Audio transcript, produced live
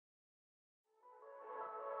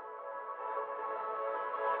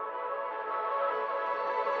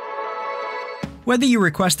Whether you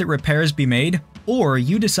request that repairs be made, or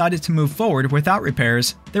you decided to move forward without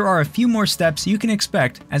repairs, there are a few more steps you can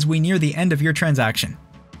expect as we near the end of your transaction.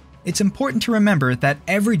 It's important to remember that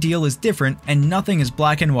every deal is different and nothing is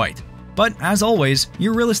black and white. But as always,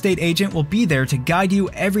 your real estate agent will be there to guide you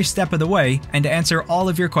every step of the way and answer all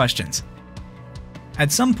of your questions.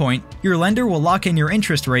 At some point, your lender will lock in your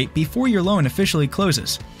interest rate before your loan officially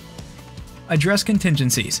closes. Address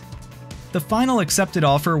contingencies. The final accepted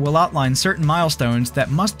offer will outline certain milestones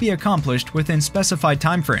that must be accomplished within specified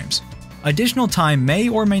timeframes. Additional time may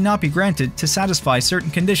or may not be granted to satisfy certain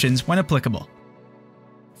conditions when applicable.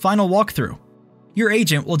 Final walkthrough. Your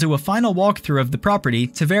agent will do a final walkthrough of the property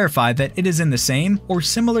to verify that it is in the same or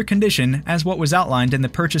similar condition as what was outlined in the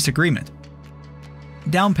purchase agreement.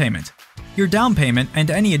 Down payment. Your down payment and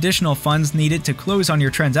any additional funds needed to close on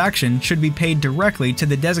your transaction should be paid directly to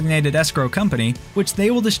the designated escrow company, which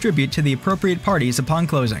they will distribute to the appropriate parties upon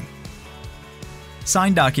closing.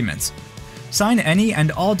 Sign documents. Sign any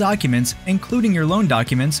and all documents, including your loan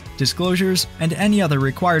documents, disclosures, and any other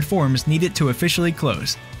required forms needed to officially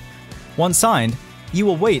close. Once signed, you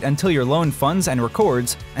will wait until your loan funds and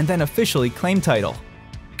records, and then officially claim title.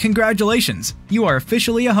 Congratulations! You are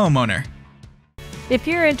officially a homeowner! If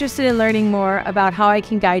you're interested in learning more about how I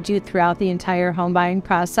can guide you throughout the entire home buying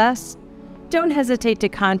process, don't hesitate to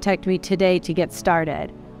contact me today to get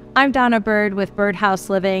started. I'm Donna Bird with Birdhouse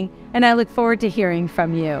Living, and I look forward to hearing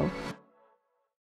from you.